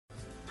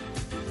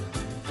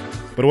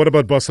But what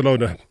about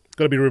Barcelona?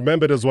 Going to be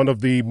remembered as one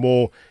of the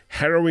more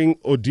harrowing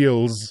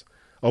ordeals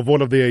of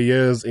all of their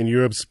years in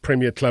Europe's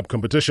premier club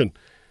competition.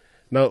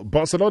 Now,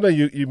 Barcelona,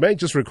 you may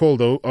just recall,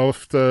 though,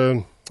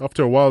 after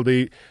a while,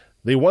 they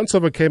once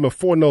overcame a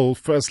 4-0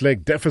 first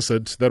leg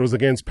deficit that was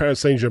against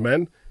Paris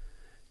Saint-Germain,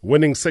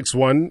 winning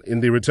 6-1 in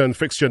the return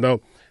fixture.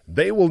 Now,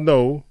 they will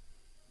know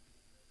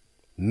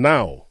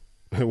now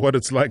what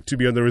it's like to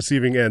be on the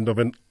receiving end of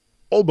an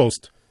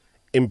almost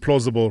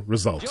implausible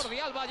result.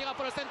 Jordi Alba llega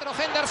por el centro,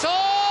 Henderson,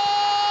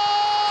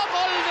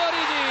 gol de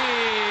Origi.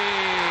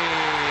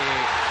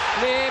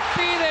 Le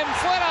piden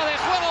fuera de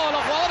juego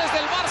los jugadores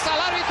del Barça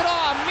al árbitro.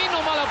 A mí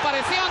no me lo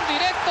pareció en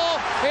directo.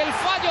 El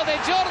fallo de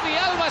Jordi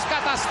Alba es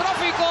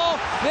catastrófico.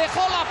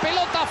 Dejó la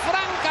pelota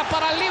franca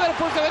para el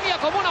Liverpool, que venía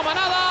como una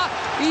manada.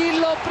 Y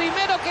lo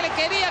primero que le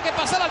quería que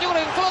pasara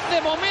Jürgen Klopp,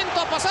 de momento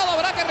ha pasado.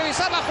 Habrá que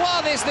revisar la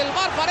jugada desde el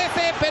VAR,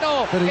 parece,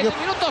 pero en el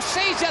minuto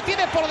 6 ya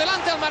tiene por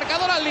delante al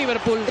marcador al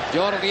Liverpool.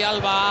 Jordi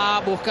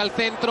Alba busca el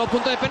centro,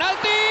 punto de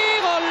penalti,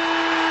 gol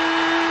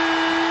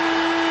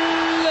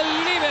del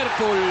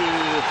Liverpool.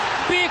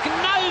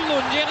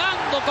 Wijnaldum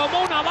llegando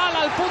como una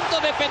bala al punto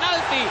de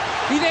penalti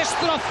y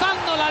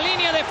destrozando la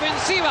línea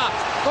defensiva,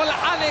 con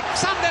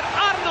Alexander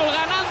Arnold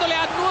ganándole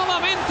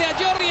nuevamente a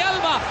Jordi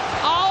Alba.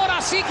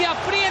 Ahora sí que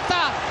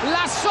aprieta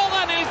la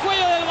soga en el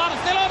cuello del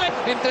Barcelona.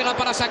 Entrega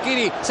para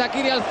Shaqiri,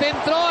 Shaqiri al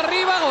centro,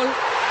 arriba, gol.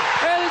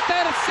 El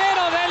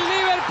tercero del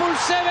Liverpool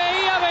se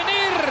veía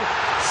venir.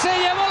 Se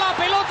llevó la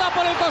pelota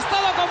por el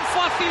costado con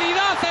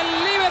facilidad. El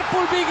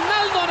Liverpool,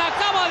 Wijnaldum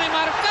acaba de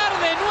marcar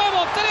de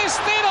nuevo 3-0.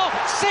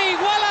 Se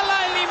iguala la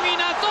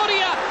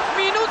eliminatoria.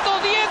 Minuto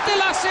 10 de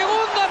la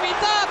segunda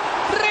mitad.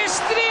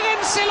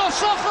 Restríguense los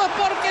ojos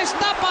porque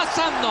está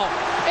pasando.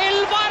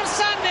 El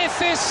Barça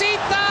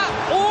necesita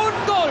un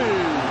gol.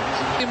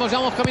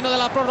 Vamos camino de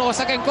la prórroga.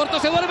 Saca en corto.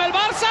 Se duerme el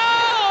Barça.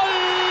 ¡Gol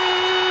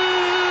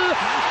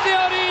de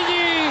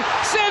Origi!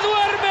 Se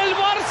duerme el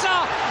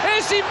Barça.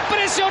 Es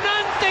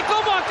impresionante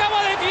cómo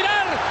acaba de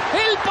tirar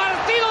el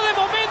partido. De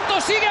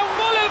momento sigue a un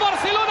gol el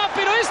Barcelona,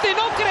 pero es de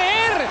no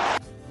creer.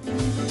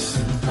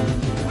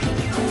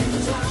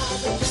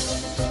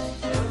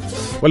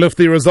 Well, if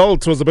the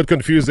result was a bit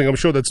confusing, I'm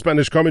sure that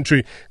Spanish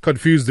commentary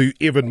confused you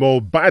even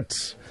more.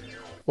 But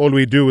all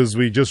we do is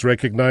we just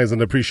recognize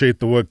and appreciate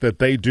the work that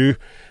they do.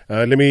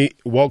 Let me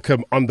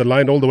welcome on the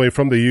line all the way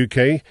from the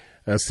UK,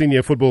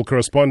 senior football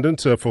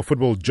correspondent for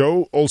Football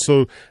Joe,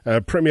 also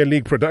Premier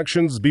League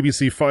Productions,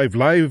 BBC 5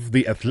 Live,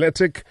 The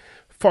Athletic,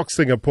 Fox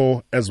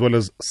Singapore, as well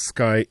as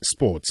Sky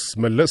Sports.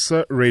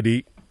 Melissa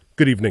Reddy,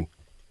 good evening.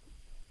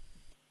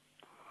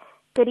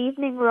 Good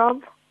evening,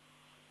 Rob.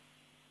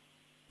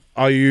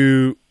 Are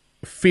you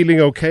feeling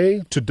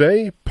okay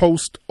today,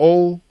 post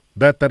all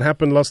that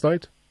happened last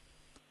night?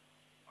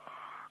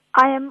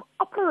 I am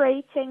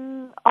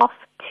operating off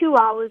 2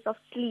 hours of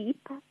sleep,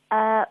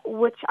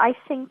 which I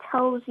think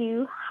tells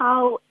you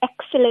how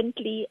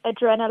excellently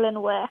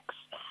adrenaline works.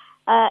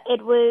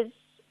 It was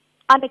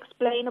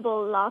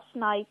unexplainable last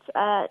night,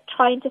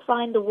 trying to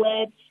find the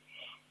words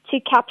to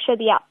capture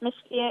the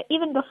atmosphere.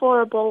 Even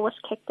before a ball was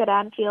kicked at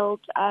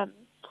Anfield,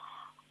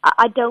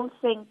 I don't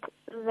think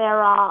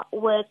there are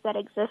words that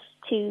exist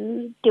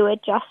to do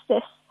it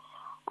justice.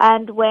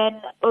 And when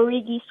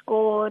Origi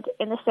scored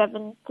in the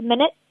 7th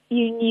minute,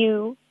 you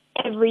knew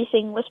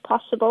everything was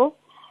possible.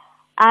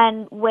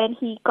 And when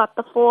he got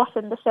the 4th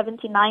in the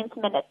 79th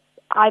minute,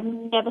 I've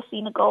never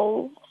seen a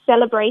goal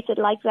celebrated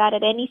like that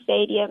at any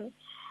stadium.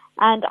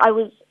 And I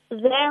was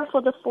there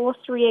for the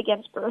 4-3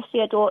 against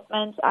Borussia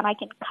Dortmund, and I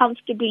can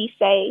comfortably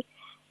say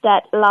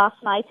that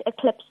last night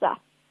eclipsed that.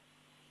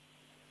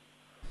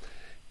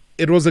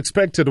 It was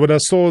expected when I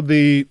saw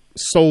the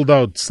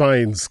sold-out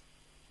signs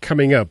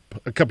coming up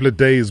a couple of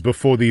days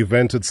before the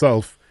event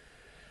itself,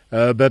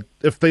 that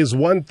if there's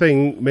one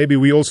thing maybe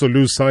we also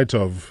lose sight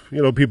of,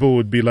 people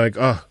would be like,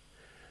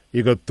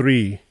 you got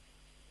 3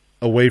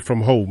 away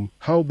from home.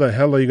 How the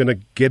hell are you going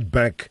to get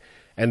back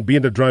and be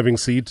in the driving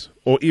seat,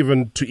 or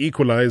even to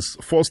equalize,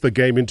 force the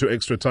game into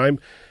extra time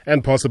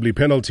and possibly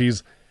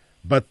penalties?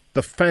 But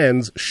the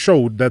fans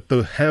showed that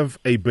they have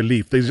a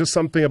belief. There's just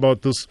something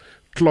about this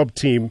club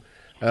team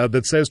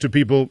that says to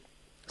people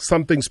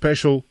something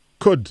special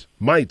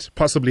might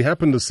possibly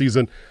happen this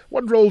season.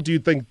 What role do you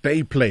think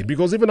they played?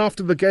 Because even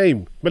after the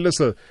game,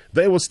 Melissa,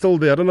 they were still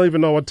there. I don't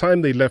even know what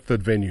time they left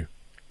that venue.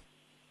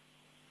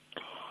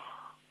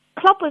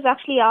 Klopp was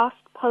actually asked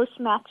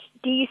post-match,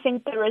 do you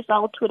think the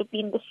result would have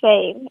been the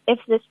same if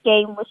this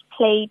game was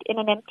played in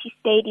an empty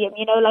stadium,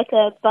 like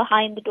a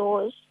behind the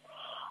doors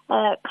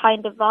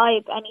kind of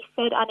vibe? And he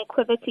said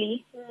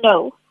unequivocally,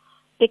 no,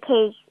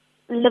 because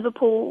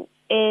Liverpool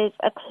is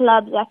a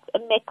club that's a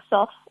mix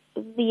of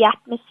the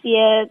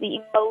atmosphere, the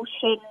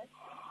emotion,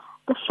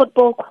 the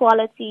football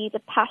quality, the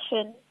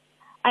passion.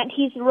 And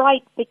he's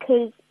right,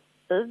 because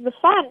the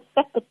fans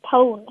set the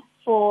tone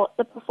for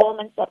the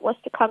performance that was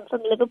to come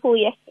from Liverpool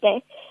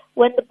yesterday.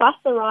 When the bus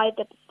arrived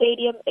at the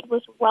stadium, it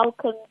was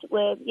welcomed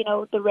with,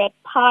 the red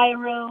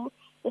pyro,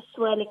 the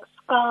swirling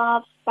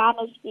scarves,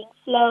 banners being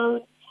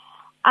flown.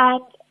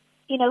 And,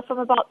 from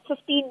about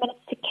 15 minutes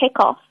to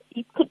kickoff,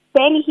 you could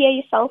barely hear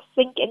yourself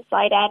think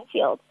inside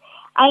Anfield.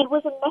 And it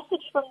was a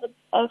message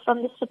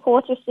from the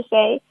supporters to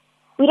say,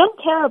 we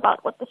don't care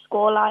about what the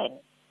scoreline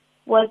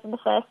was in the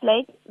first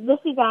leg. This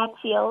is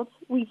Anfield.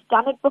 We've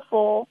done it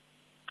before.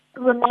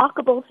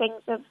 Remarkable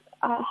things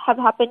have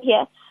happened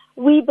here.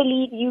 We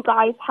believe you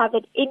guys have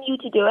it in you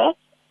to do it.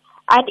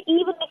 And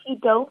even if you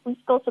don't, we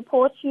still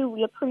support you.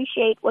 We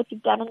appreciate what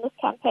you've done in this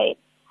campaign.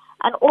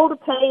 And all the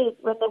players,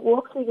 when they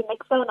walked through the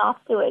mix zone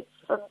afterwards,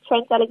 from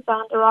Trent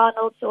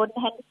Alexander-Arnold, Jordan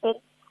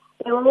Henderson,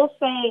 they were all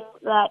saying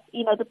that,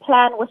 the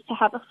plan was to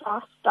have a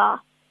fast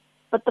start.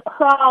 But the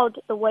crowd,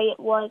 the way it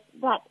was,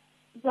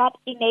 that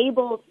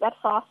enabled that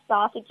fast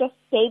start. It just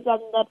gave them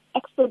that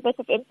extra bit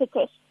of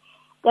impetus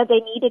that they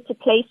needed to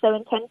play so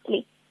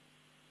intensely.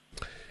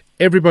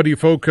 Everybody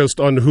focused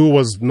on who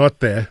was not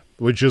there,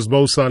 which is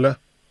Mo Salah,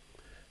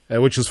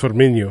 which is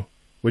Firmino,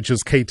 which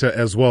is Keita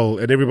as well.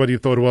 And everybody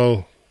thought,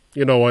 well,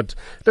 you know what,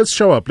 let's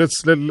show up.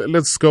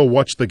 Let's go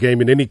watch the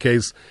game in any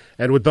case.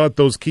 And without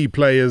those key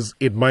players,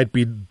 it might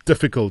be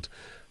difficult.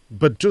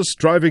 But just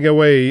driving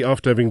away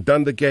after having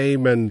done the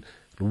game and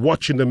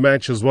watching the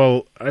match as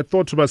well, I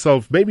thought to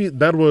myself, maybe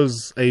that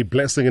was a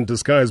blessing in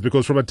disguise,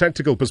 because from a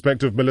tactical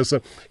perspective,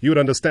 Melissa, you would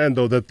understand,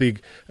 though, that the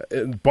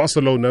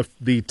Barcelona,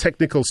 the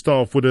technical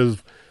staff would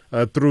have,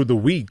 through the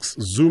weeks,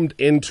 zoomed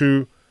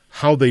into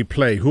how they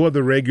play. Who are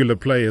the regular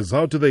players?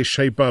 How do they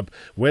shape up?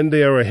 When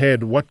they are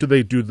ahead, what do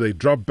they do? Do they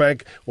drop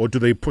back or do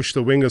they push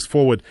the wingers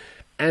forward?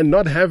 And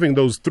not having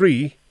those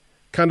three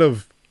kind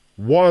of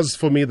was,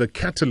 for me, the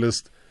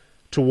catalyst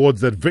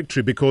towards that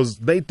victory, because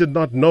they did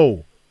not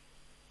know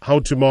how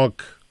to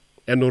mark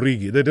an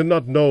Origi. They did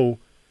not know,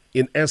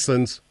 in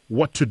essence,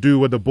 what to do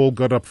when the ball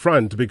got up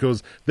front,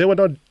 because they were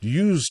not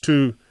used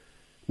to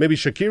maybe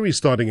Shaqiri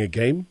starting a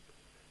game,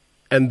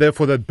 and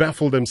therefore that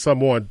baffled them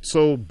somewhat.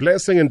 So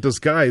blessing in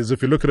disguise,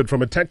 if you look at it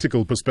from a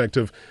tactical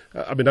perspective.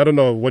 I don't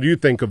know, what do you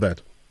think of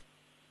that?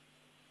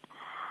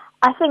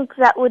 I think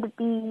that would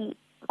be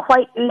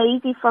quite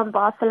lazy from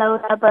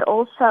Barcelona, but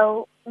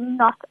also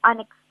not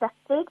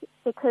unexpected,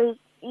 because,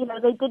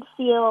 they did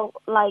feel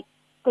like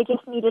they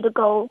just needed a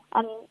goal,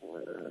 and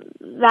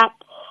that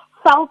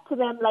felt to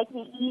them like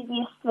the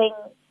easiest thing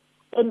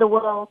in the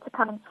world to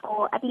come and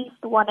score at least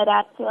one at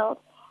Anfield.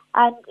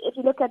 And if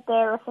you look at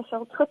their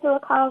official Twitter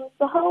accounts,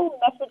 the whole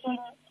messaging,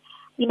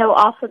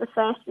 after the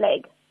first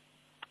leg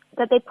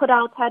that they put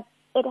out had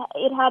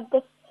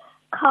this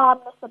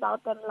calmness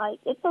about them, like,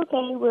 it's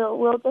okay,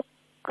 we'll just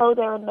go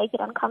there and make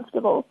it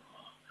uncomfortable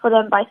for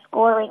them by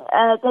scoring.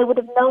 They would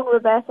have known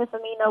Roberto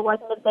Firmino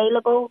wasn't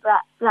available.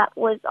 That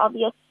was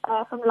obvious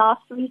from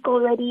last week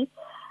already.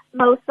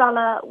 Mo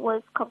Salah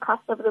was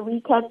concussed over the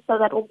weekend, so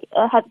that will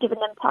have given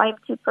them time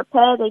to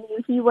prepare. They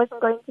knew he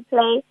wasn't going to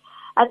play.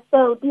 And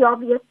so the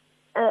obvious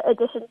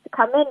additions to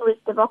come in was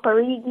Divock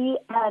Origi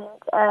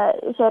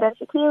and Xherdan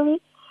Shaqiri,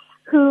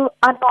 who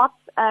are not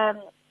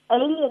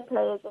alien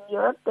players in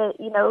Europe.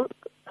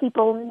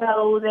 People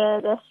know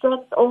their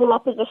strengths. All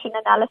opposition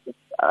analysis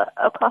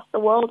across the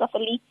world of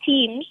elite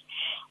teams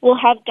will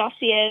have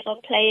dossiers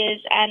on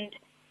players, and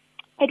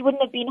it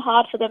wouldn't have been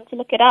hard for them to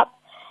look it up.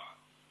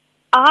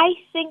 I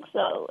think,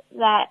 though,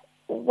 that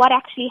what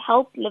actually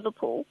helped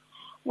Liverpool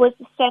was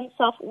the sense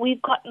of,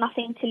 we've got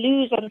nothing to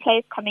lose, and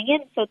players coming in,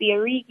 so the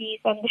Origis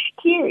and the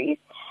Shaqiris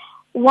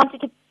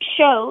wanted to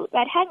show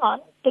that, hang on,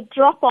 the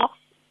drop-off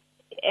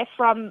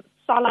from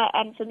Salah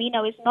and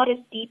Firmino is not as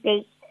deep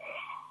as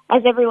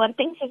everyone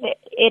thinks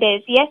it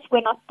is. Yes,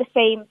 we're not the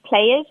same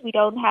players, we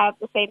don't have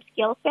the same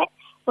skill set,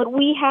 but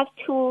we have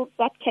tools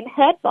that can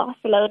hurt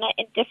Barcelona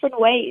in different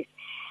ways.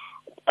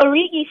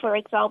 Origi, for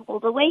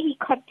example, the way he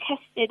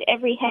contested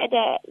every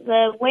header,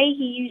 the way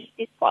he used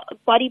his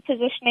body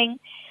positioning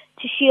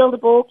to shield the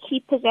ball,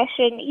 keep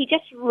possession, he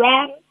just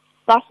ran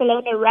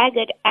Barcelona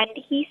ragged, and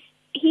he's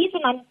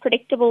an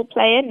unpredictable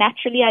player.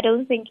 Naturally, I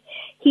don't think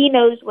he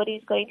knows what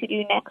he's going to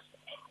do next,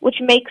 which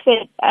makes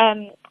it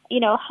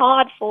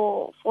hard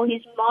for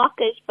his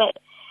markers. But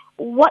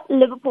what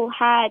Liverpool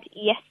had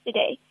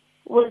yesterday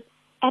was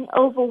an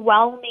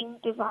overwhelming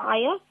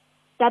desire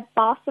that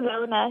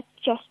Barcelona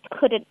just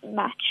couldn't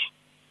match.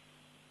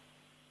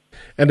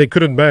 And they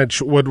couldn't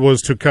match what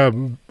was to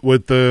come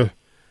with the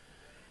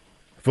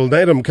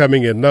Wijnaldum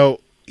coming in. Now,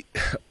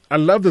 I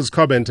love this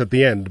comment at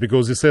the end,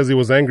 because he says he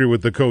was angry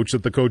with the coach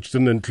that the coach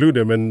didn't include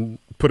him and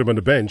put him on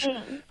the bench.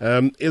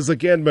 Is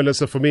again,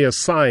 Melissa, for me a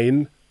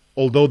sign,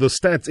 although the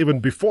stats even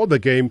before the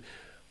game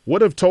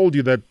would have told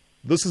you that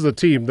this is a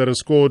team that has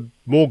scored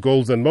more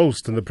goals than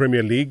most in the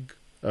Premier League,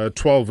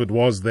 12 it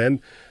was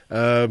then,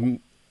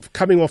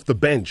 coming off the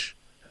bench,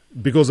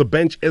 because a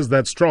bench is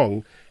that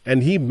strong,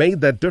 and he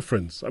made that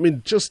difference. I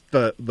mean, just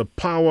the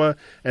power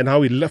and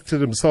how he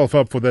lifted himself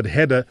up for that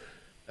header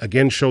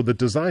again showed the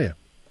desire.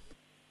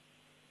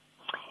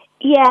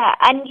 Yeah,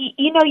 and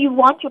you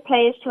want your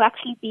players to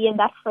actually be in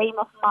that frame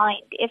of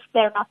mind if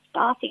they're not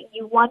starting.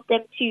 You want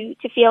them to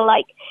feel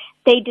like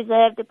they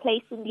deserve the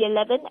place in the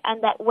 11,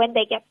 and that when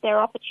they get their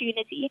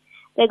opportunity,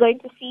 they're going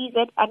to seize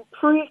it and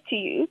prove to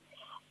you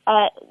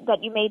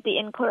that you made the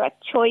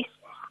incorrect choice.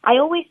 I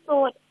always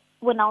thought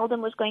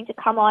Wijnaldum was going to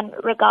come on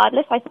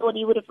regardless. I thought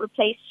he would have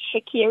replaced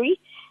Shaqiri,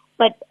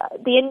 but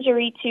the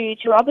injury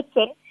to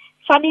Robertson,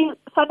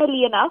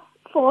 funnily enough,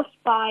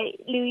 forced by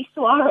Luis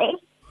Suarez.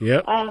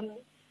 Yeah.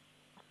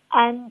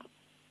 And,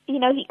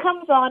 he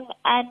comes on,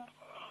 and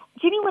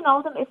Gini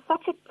Wijnaldum is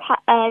such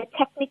a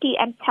technically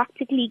and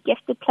tactically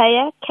gifted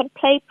player, can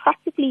play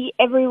practically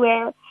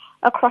everywhere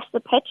across the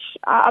pitch.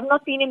 I've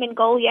not seen him in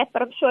goal yet,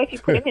 but I'm sure if you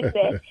put him in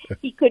there,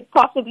 he could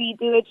possibly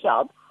do a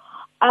job.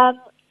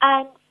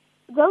 And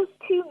those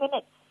 2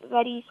 minutes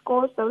that he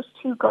scores those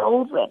 2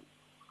 goals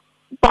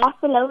in,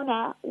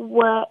 Barcelona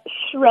were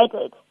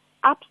shredded,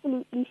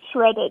 absolutely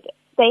shredded.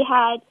 They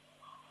had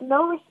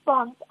no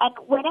response, and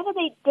whenever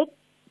they did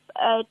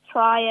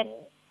try and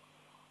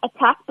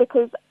attack,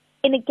 because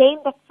in a game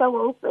that's so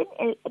open,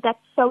 that's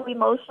so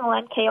emotional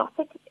and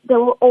chaotic, there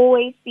will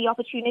always be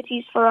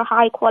opportunities for a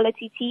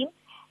high-quality team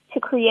to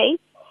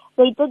create.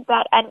 They did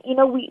that, and,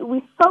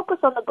 we focus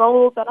on the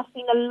goals, and I've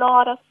seen a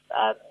lot of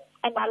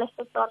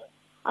analysis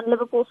on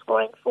Liverpool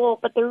scoring 4,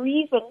 but the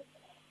reason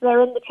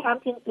they're in the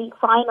Champions League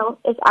final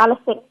is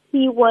Alisson.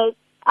 He was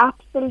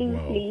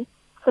absolutely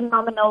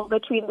phenomenal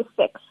between the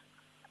sticks.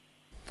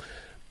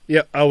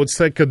 Yeah, I would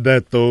second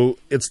that, though.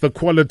 It's the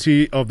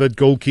quality of that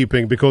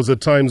goalkeeping, because at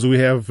times we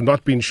have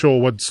not been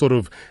sure what sort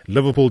of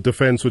Liverpool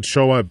defence would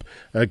show up,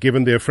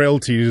 given their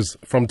frailties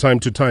from time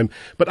to time.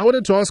 But I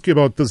wanted to ask you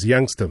about this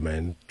youngster,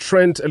 man.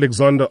 Trent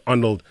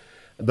Alexander-Arnold,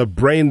 the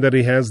brain that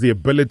he has, the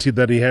ability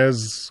that he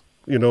has.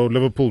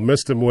 Liverpool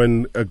missed him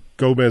when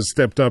Gomez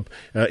stepped up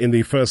in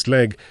the first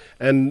leg.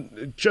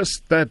 And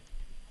just that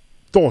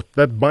thought,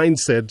 that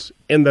mindset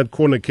in that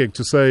corner kick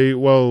to say,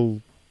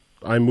 well,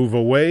 I move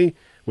away,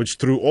 which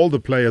threw all the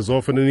players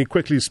off, and then he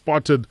quickly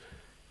spotted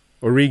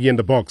Origi in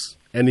the box,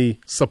 and he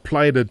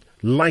supplied it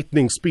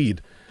lightning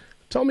speed.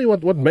 Tell me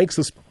what makes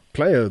this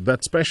player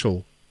that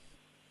special.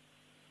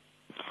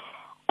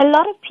 A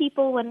lot of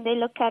people, when they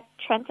look at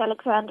Trent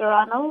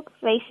Alexander-Arnold,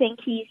 they think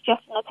he's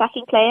just an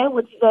attacking player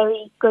with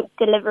very good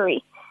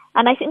delivery.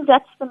 And I think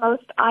that's the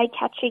most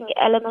eye-catching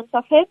element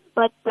of him,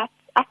 but that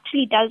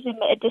actually does him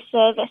a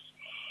disservice.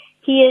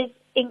 He is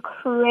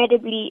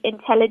incredibly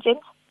intelligent,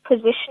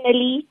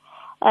 positionally.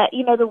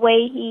 The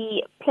way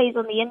he plays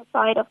on the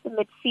inside of the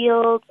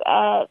midfield,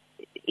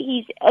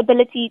 his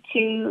ability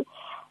to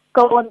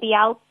go on the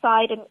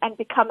outside and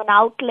become an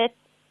outlet.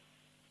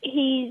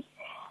 He's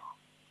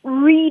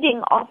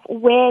reading of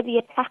where the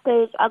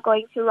attackers are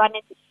going to run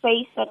into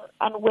space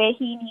and where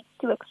he needs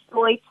to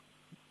exploit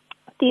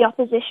the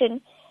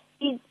opposition.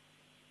 He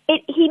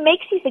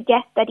makes you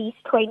forget that he's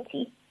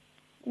 20,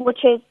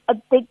 which is a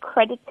big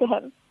credit to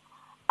him.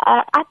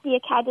 At the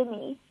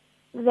academy,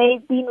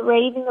 they've been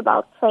raving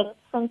about Trent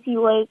since he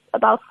was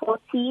about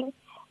 14.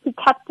 He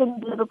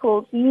captained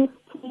Liverpool's youth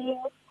teams.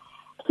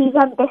 His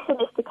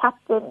ambition is to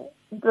captain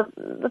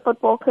the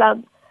football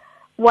club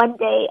one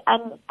day,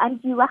 and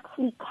you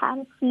actually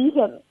can see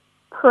him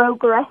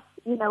progress,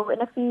 in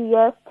a few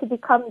years to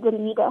become the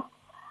leader.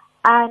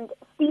 And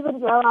Steven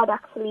Gerrard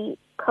actually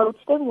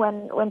coached him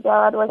when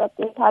Gerrard was at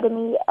the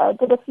academy,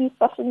 did a few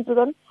sessions with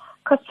him,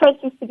 because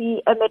Trent used to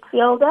be a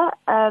midfielder.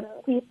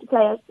 He used to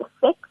play as the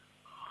 6.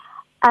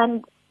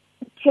 And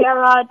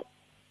Gerrard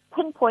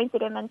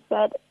pinpointed him and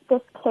said,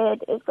 this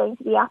kid is going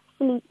to be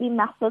absolutely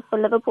massive for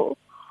Liverpool.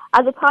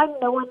 At the time,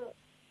 no one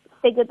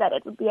figured that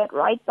it would be at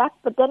right back,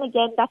 but then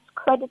again, that's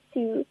credit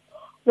to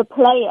the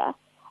player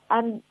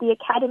and the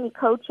academy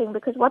coaching,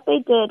 because what they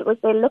did was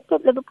they looked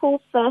at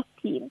Liverpool's first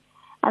team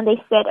and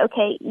they said,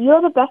 okay,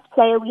 you're the best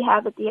player we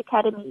have at the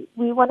academy.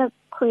 We want to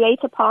create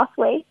a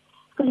pathway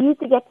for you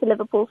to get to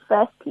Liverpool's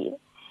first team.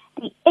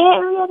 The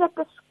area that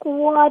the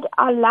squad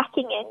are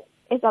lacking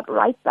in is at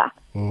right back.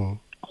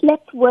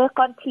 Let's work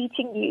on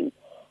teaching you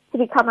to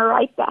become a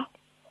right back.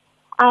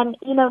 And,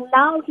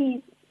 now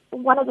he's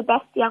one of the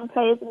best young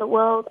players in the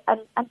world,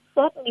 and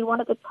certainly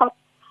one of the top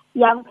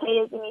young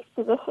players in his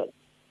position.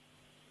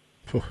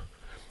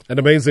 An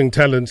amazing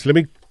talent. Let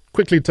me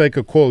quickly take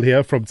a call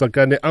here from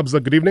Zakane.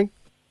 Abza, good evening.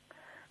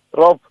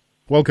 Rob.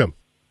 Welcome.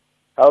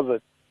 How's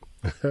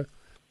it?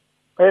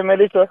 Hey,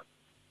 Melissa.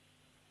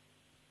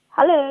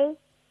 Hello.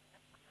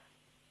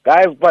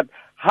 Guys, but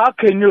how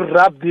can you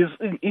rub this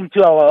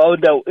into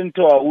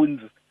our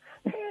wounds?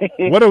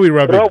 What are we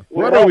rubbing? Rob,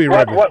 what are we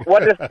rubbing?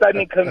 What a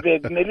stunning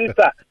comeback.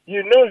 Melissa,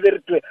 you know very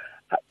well.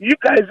 You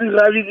guys are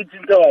rubbing it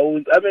into our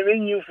wounds. I'm a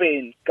Man U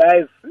fan.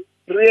 Guys,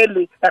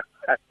 really.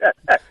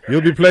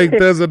 You'll be playing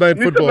Thursday night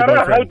football, Mr. Marawa,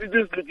 my friend. how did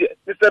you sleep?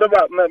 Mr.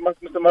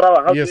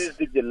 Marawa, how did you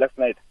sleep last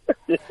night?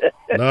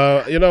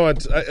 No, you know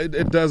what?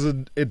 It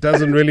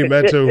doesn't really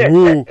matter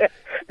who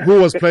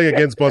was playing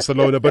against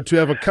Barcelona, but to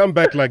have a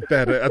comeback like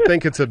that, I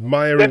think it's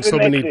admiring so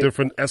many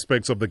different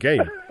aspects of the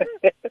game.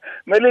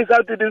 Melissa,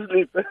 how did you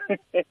sleep?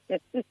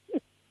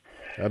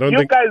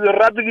 You guys are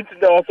rubbing it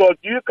into our thoughts.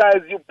 You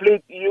guys, you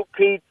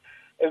played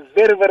a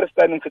very, very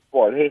stunning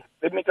football. Hey,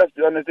 let me just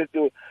be honest with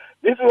you.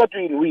 This is what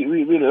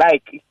we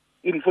like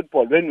in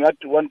football when we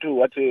want to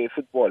watch a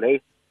football.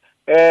 Hey,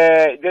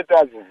 that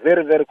was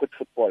very, very good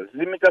football.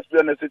 Let me just be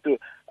honest with you.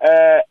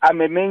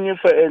 I'm a Man U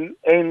fan,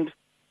 and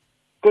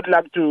Good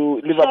luck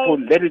to Liverpool.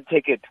 Let it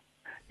take it.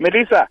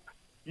 Melissa,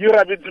 you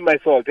rub into my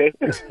salt, eh?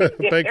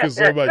 Thank you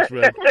so much,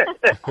 man.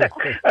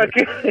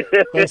 Okay.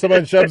 Thanks so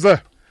much,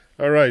 Shabza.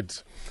 All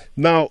right.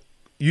 Now,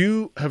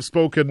 you have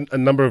spoken a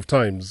number of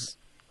times,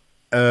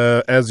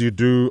 as you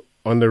do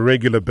on a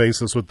regular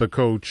basis with the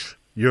coach,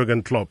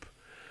 Jurgen Klopp.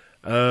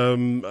 I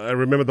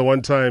remember the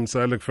one time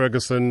Sir Alex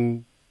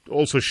Ferguson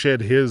also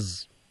shared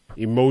his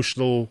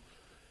emotional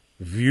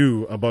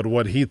view about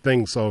what he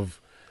thinks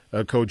of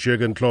Coach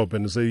Jurgen Klopp,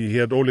 and so he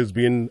had always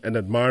been an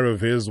admirer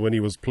of his when he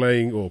was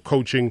playing or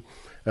coaching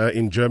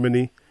in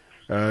Germany,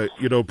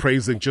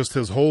 praising just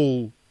his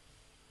whole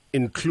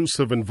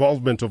inclusive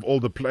involvement of all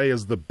the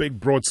players, the big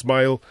broad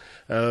smile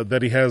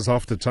that he has all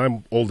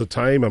the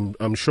time,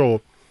 I'm sure.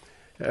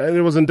 And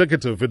it was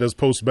indicative in his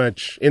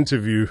post-match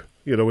interview,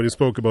 when he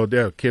spoke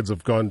about, kids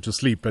have gone to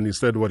sleep, and he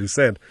said what he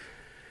said.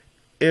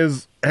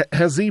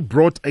 Has he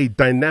brought a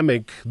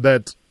dynamic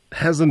that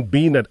hasn't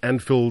been at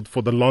Anfield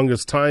for the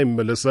longest time,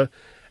 Melissa?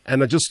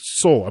 And I just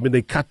saw,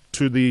 they cut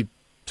to the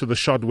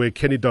shot where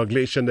Kenny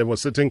Dalglish and they were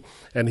sitting,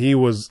 and he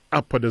was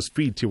up on his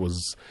feet. He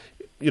was,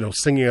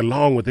 singing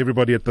along with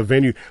everybody at the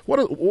venue.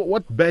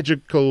 What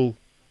magical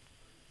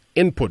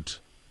input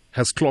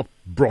has Klopp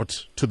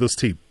brought to this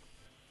team?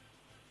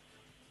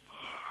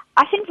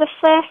 I think the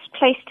first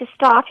place to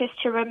start is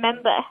to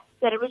remember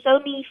that it was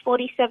only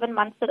 47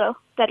 months ago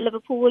that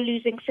Liverpool were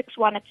losing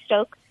 6-1 at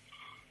Stoke.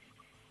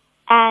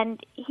 And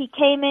he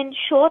came in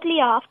shortly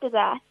after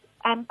that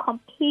and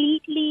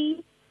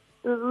completely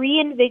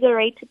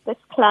reinvigorated this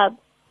club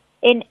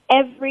in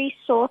every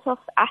sort of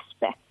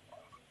aspect.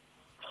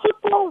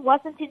 Football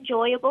wasn't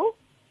enjoyable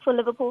for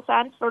Liverpool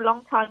fans for a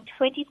long time.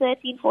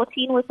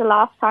 2013-14 was the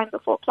last time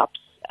before Klopp's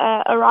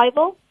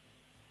arrival,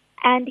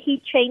 and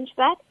he changed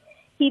that.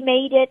 He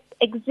made it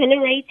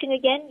exhilarating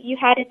again. You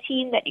had a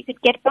team that you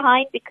could get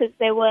behind because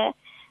they were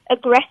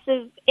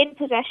aggressive in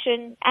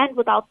possession and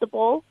without the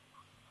ball.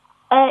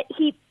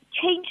 He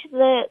changed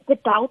the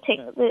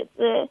doubting.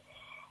 The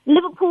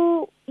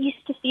Liverpool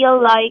used to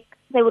feel like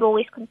they would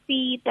always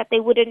concede, that they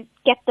wouldn't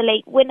get the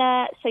late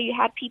winner, so you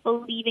had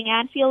people leaving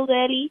Anfield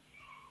early.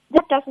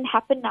 That doesn't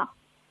happen now.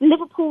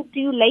 Liverpool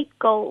do late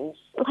goals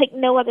like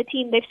no other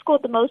team. They've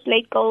scored the most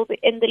late goals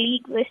in the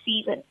league this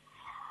season.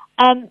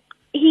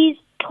 He's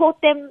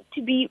taught them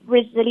to be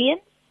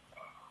resilient.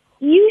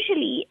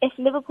 Usually, if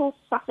Liverpool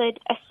suffered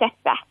a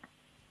setback,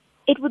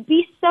 it would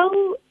be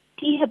so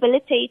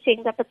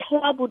rehabilitating that the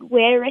club would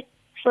wear it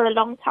for a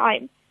long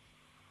time.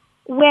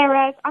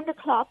 Whereas under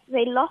Klopp,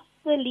 they lost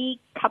the League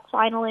Cup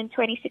final in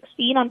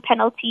 2016 on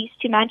penalties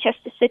to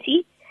Manchester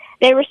City.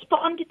 They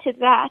responded to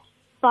that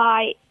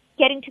by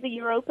getting to the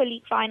Europa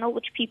League final,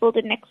 which people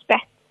didn't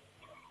expect.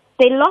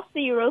 They lost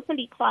the Europa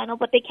League final,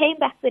 but they came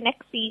back the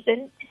next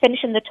season to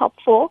finish in the top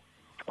four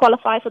to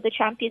qualify for the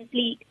Champions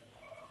League.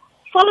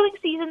 Following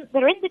season,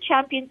 they're in the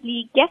Champions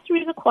League, get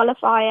through the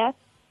qualifier,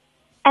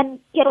 and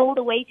get all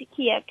the way to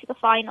Kiev to the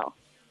final.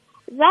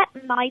 That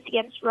night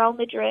against Real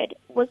Madrid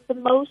was the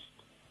most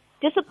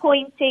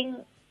disappointing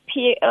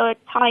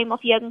time of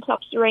Jurgen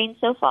Klopp's reign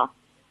so far.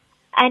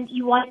 And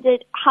you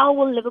wondered, how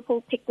will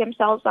Liverpool pick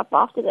themselves up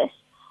after this?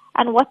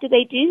 And what do?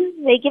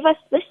 They give us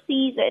this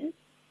season,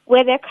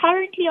 where they're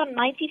currently on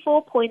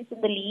 94 points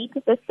in the league,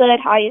 the third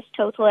highest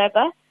total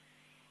ever,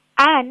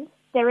 and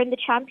they're in the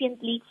Champions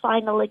League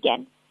final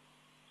again.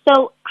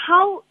 So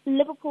how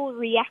Liverpool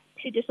react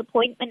to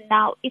disappointment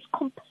now is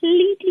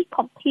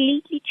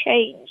completely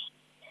changed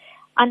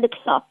under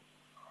Klopp.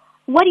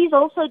 What he's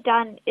also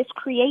done is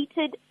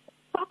created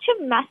such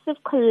a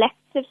massive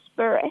collective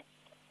spirit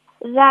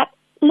that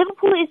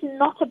Liverpool is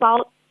not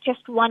about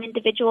just one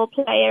individual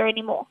player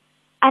anymore.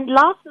 And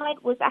last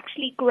night was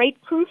actually great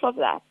proof of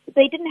that.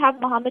 They didn't have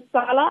Mohamed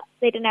Salah,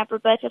 they didn't have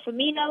Roberto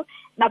Firmino,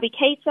 Naby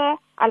Keita,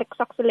 Alex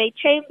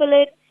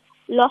Oxlade-Chamberlain,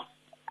 lost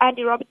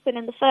Andy Robertson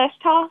in the first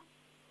half.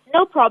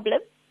 No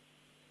problem.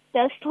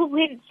 They'll still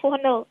win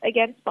 4-0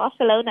 against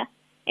Barcelona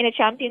in a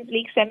Champions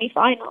League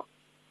semi-final.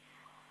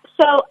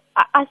 So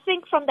I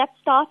think from that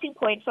starting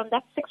point, from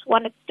that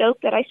 6-1 at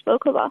Stoke that I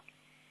spoke about,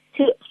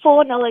 to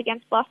 4-0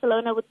 against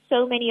Barcelona with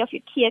so many of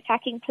your key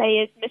attacking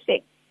players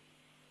missing,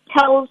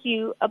 tells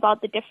you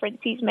about the difference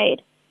he's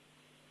made.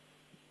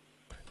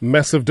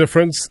 Massive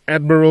difference.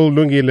 Admiral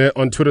Lungile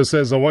on Twitter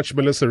says, I watched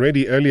Melissa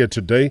Reddy earlier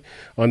today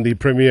on the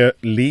Premier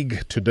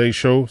League Today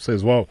show.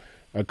 Says, wow,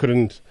 I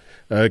couldn't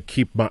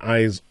keep my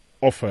eyes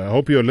off her. I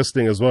hope you're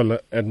listening as well,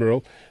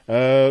 Admiral.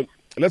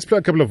 Let's play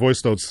a couple of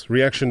voice notes.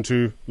 Reaction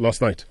to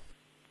last night.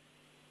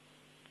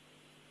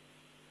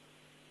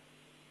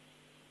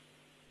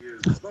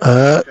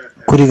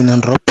 Good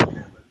evening, Rob.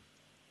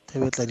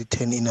 David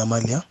 10 in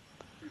Amalia.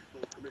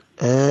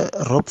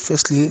 Rob,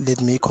 firstly,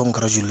 let me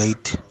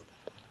congratulate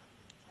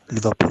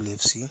Liverpool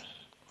FC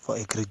for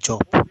a great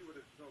job.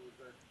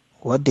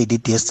 What they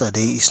did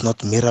yesterday is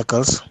not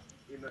miracles.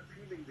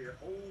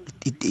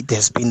 It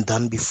has been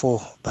done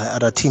before by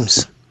other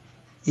teams.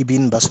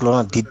 Even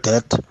Barcelona did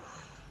that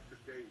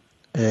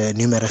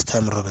numerous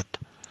times, Robert.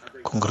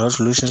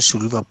 Congratulations to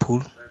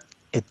Liverpool.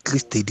 At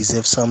least they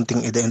deserve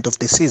something at the end of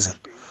the season.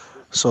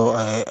 So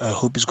I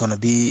hope it's going to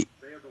be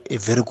a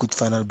very good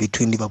final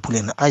between Liverpool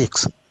and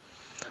Ajax.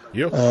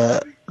 Yep.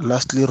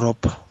 Lastly, Rob,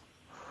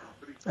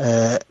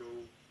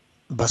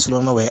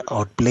 Barcelona were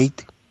outplayed,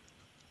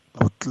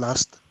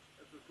 outclassed,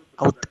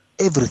 out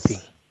everything.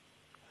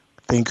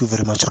 Thank you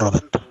very much,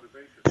 Robert.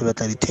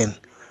 10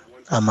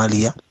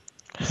 Amalia,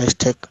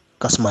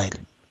 #Kasmile.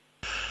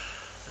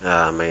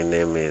 My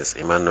name is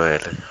Emmanuel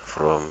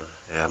from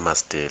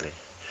Masteli.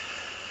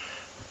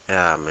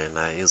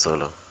 Mina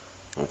izolo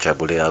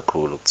ngijabule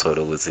kakhulu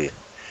ukuthola ukuthi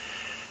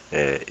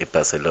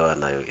iBarcelona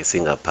nayo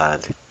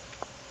isingaphandle.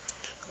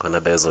 Khona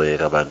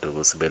bezoyeka abantu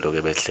ukuthi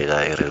beloke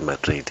behleka eReal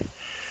Madrid.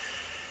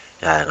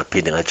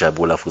 Ngaphinde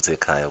ngajabula futhi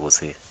ekhaya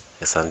ukuthi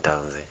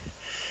eSundowns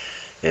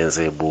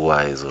yenze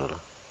ibuwa izolo.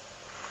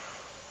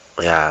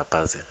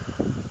 Phansi.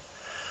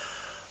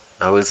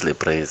 I will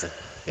celebrate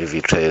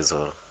i-victory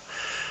izolo.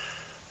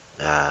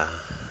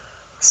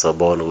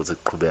 Sobona ukuthi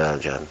kuqhubeka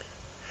kanjani.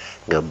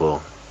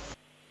 Ngiyabonga.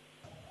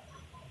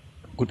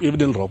 Good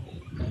evening, Rob.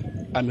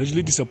 I'm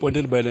usually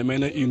disappointed by the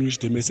manner in which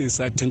the Messi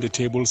side turned the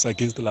tables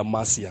against La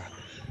Masia.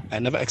 I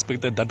never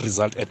expected that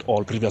result at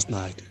all previous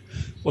night.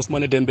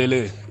 Ousmane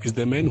Dembele is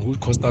the man who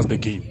cost us the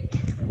game.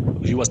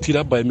 He was teed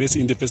up by Messi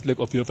in the first leg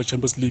of the UEFA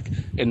Champions League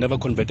and never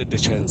converted the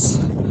chance.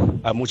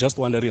 I'm just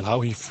wondering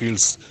how he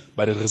feels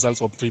by the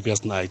results of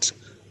previous night.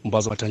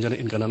 Mbazo Matanjana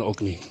in Ghana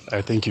Okni.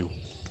 I thank you.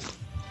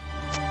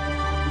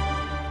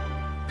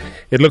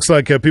 It looks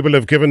like people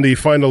have given the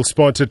final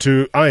spot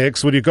to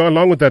Ajax. Would you go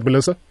along with that,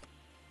 Melissa?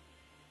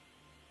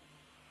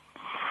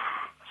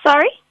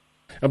 Sorry?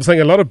 I'm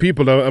saying a lot of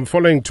people, I'm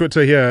following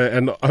Twitter here,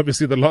 and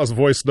obviously the last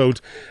voice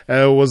note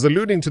was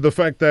alluding to the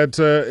fact that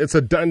it's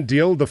a done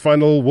deal. The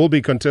final will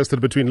be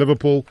contested between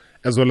Liverpool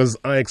as well as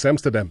Ajax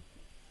Amsterdam.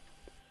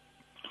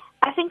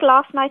 I think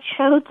last night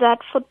showed that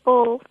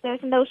football,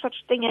 there's no such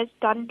thing as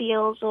done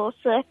deals or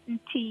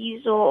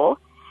certainties or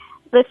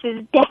this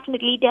is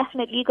definitely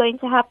going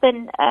to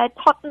happen.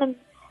 Tottenham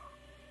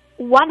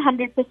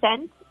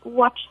 100%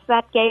 watched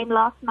that game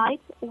last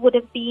night, would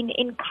have been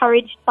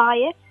encouraged by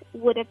it,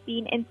 would have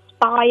been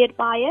inspired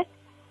by it,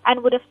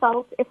 and would have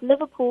felt if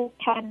Liverpool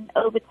can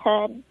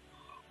overturn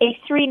a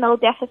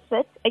 3-0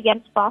 deficit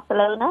against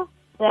Barcelona,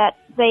 that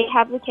they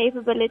have the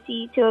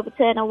capability to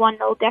overturn a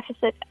 1-0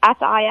 deficit at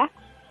Ajax.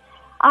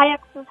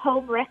 Ajax's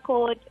home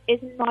record is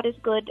not as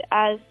good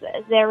as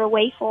their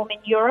away form in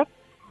Europe.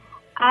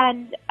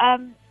 And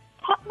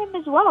Tottenham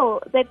as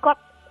well, they've got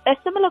a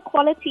similar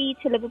quality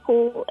to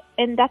Liverpool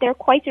in that they're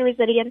quite a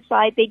resilient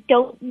side. They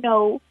don't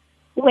know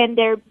when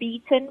they're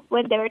beaten,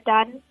 when they're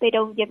done. They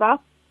don't give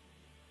up.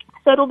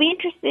 So it'll be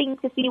interesting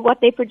to see what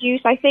they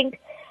produce. I think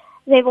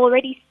they've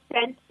already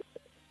spent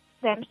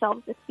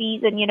themselves this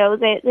season. You know,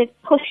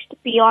 they've pushed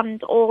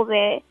beyond all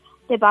their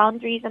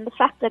boundaries, and the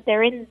fact that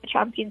they're in the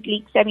Champions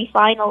League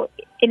semi-final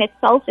in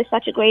itself is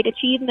such a great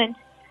achievement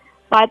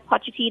by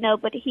Pochettino.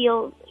 But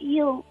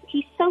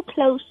he's so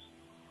close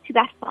to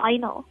that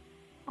final,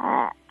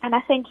 and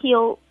I think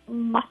he'll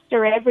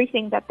muster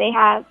everything that they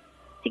have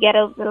to get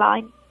over the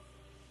line.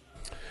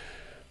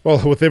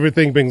 Well, with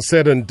everything being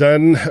said and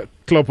done,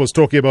 Klopp was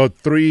talking about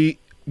 3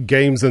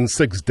 games in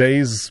 6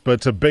 days,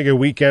 but a bigger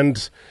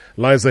weekend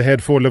lies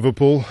ahead for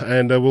Liverpool,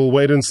 and we'll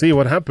wait and see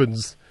what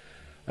happens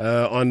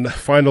on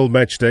final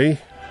match day.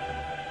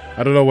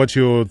 I don't know what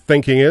your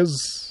thinking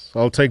is.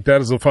 I'll take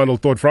that as a final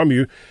thought from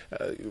you.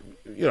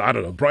 I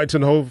don't know,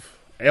 Brighton, Hove,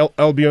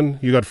 Albion,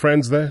 you got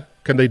friends there?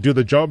 Can they do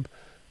the job?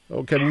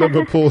 Or can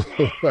Liverpool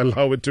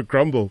allow it to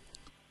crumble?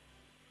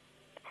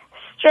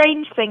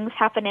 Strange things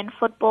happen in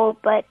football,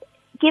 but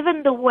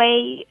given the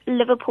way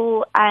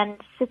Liverpool and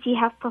City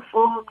have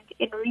performed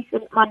in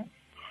recent months,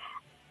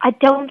 I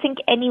don't think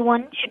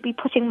anyone should be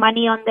putting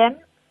money on them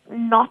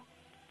not,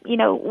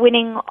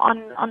 winning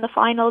on the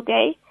final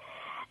day.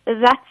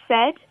 That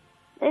said,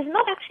 there's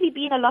not actually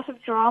been a lot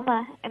of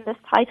drama in this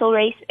title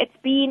race. It's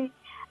been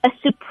a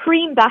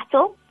supreme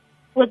battle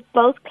with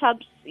both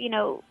clubs,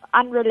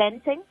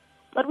 unrelenting.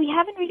 But we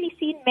haven't really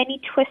seen many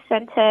twists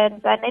and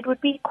turns, and it would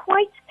be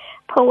quite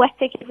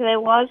poetic if there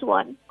was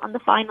one on the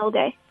final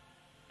day.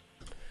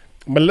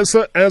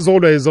 Melissa, as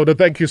always, Oda,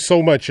 thank you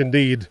so much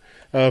indeed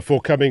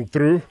for coming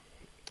through.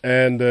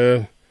 And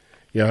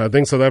I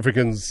think South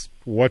Africans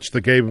watched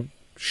the game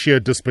sheer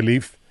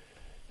disbelief.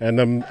 And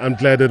I'm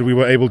glad that we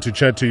were able to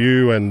chat to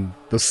you, and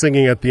the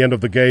singing at the end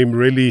of the game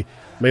really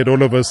made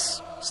all of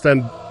us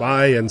stand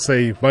by and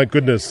say, my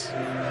goodness.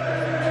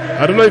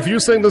 I don't know if you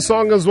sang the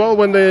song as well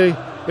when they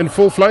in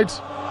full flight.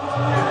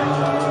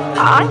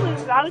 I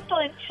was still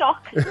in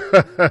shock.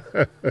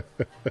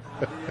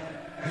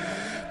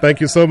 Thank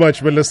you so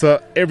much,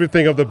 Melissa.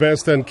 Everything of the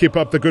best, and keep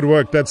up the good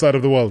work that side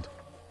of the world.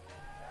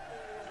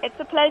 It's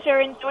a pleasure.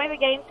 Enjoy the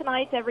game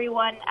tonight,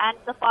 everyone, and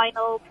the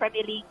final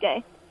Premier League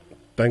day.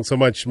 Thanks so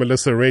much,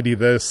 Melissa Reddy,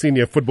 the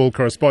senior football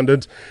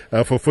correspondent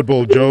for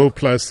Football Joe,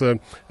 plus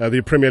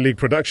the Premier League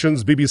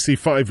productions, BBC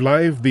 5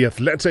 Live, The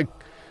Athletic,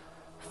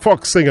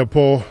 Fox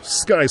Singapore,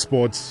 Sky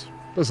Sports.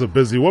 That's a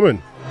busy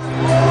woman.